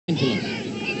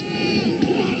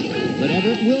But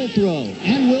Everett will throw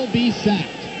and will be sacked.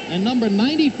 And number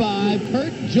 95,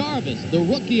 Curt Jarvis, the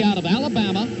rookie out of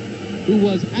Alabama, who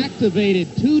was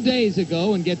activated 2 days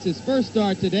ago and gets his first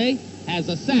start today, has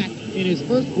a sack in his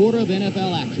first quarter of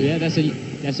NFL action. Yeah,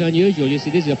 that's unusual. You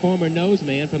see, this is a former nose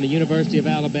man from the University of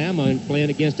Alabama and playing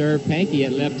against Irv Pankey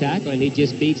at left tackle, and he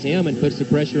just beats him and puts the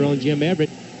pressure on Jim Everett,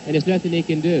 and there's nothing he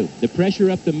can do. The pressure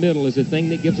up the middle is the thing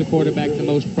that gives a quarterback the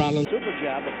most problems. Super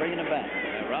job of bringing him back.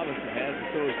 Robinson has it,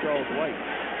 so is Charles White.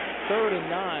 3rd and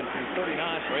 9 from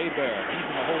 39 for Hebert. He's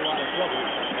in a whole lot of trouble.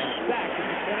 And sacked at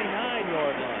the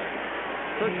 29-yard line.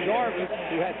 Curt Jarvis,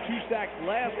 who had 2 sacks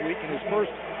last week in his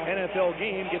first NFL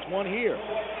game, gets 1 here.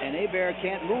 And Hebert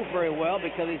can't move very well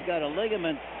because he's got a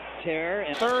ligament tear.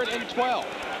 3rd and 12.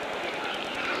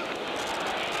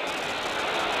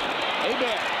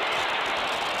 Hebert.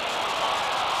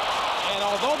 And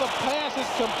although the pass is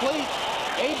complete,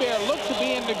 Hebert looked to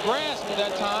be in the grasp at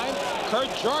that time. Curt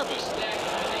Jarvis.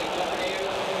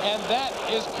 And that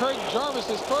is Curt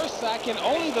Jarvis' first sack and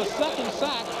only the 2nd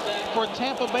sack for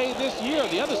Tampa Bay this year.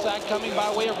 The other sack coming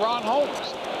by way of Ron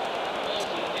Holmes.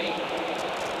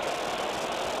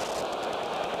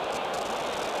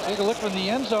 Take a look from the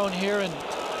end zone here, and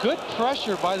good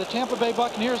pressure by the Tampa Bay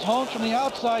Buccaneers. Holmes from the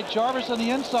outside, Jarvis on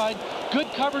the inside.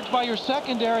 Good coverage by your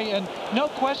secondary, and no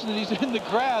question that he's in the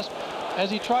grasp as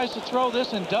he tries to throw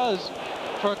this, and does,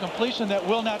 for a completion that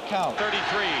will not count. 33.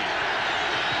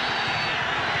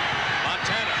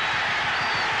 Montana.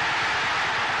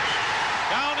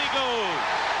 Down he goes.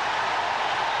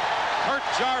 Curt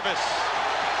Jarvis,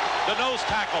 the nose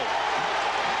tackle.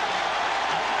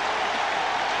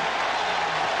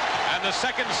 And the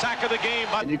 2nd sack of the game.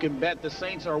 And you can bet the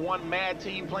Saints are one mad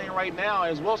team playing right now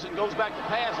as Wilson goes back to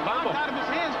pass. Knocked out of his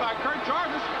hands by Curt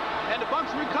Jarvis, and the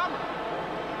Bucs recover.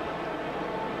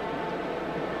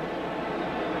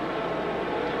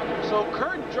 So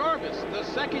Curt Jarvis, the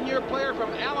 2nd-year player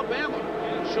from Alabama,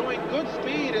 showing good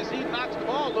speed as he knocks the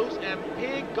ball loose and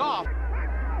picked off.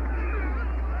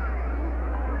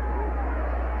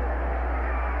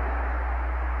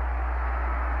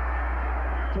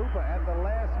 Tampa at the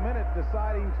last minute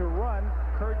deciding to run.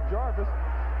 Curt Jarvis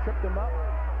tripped him up.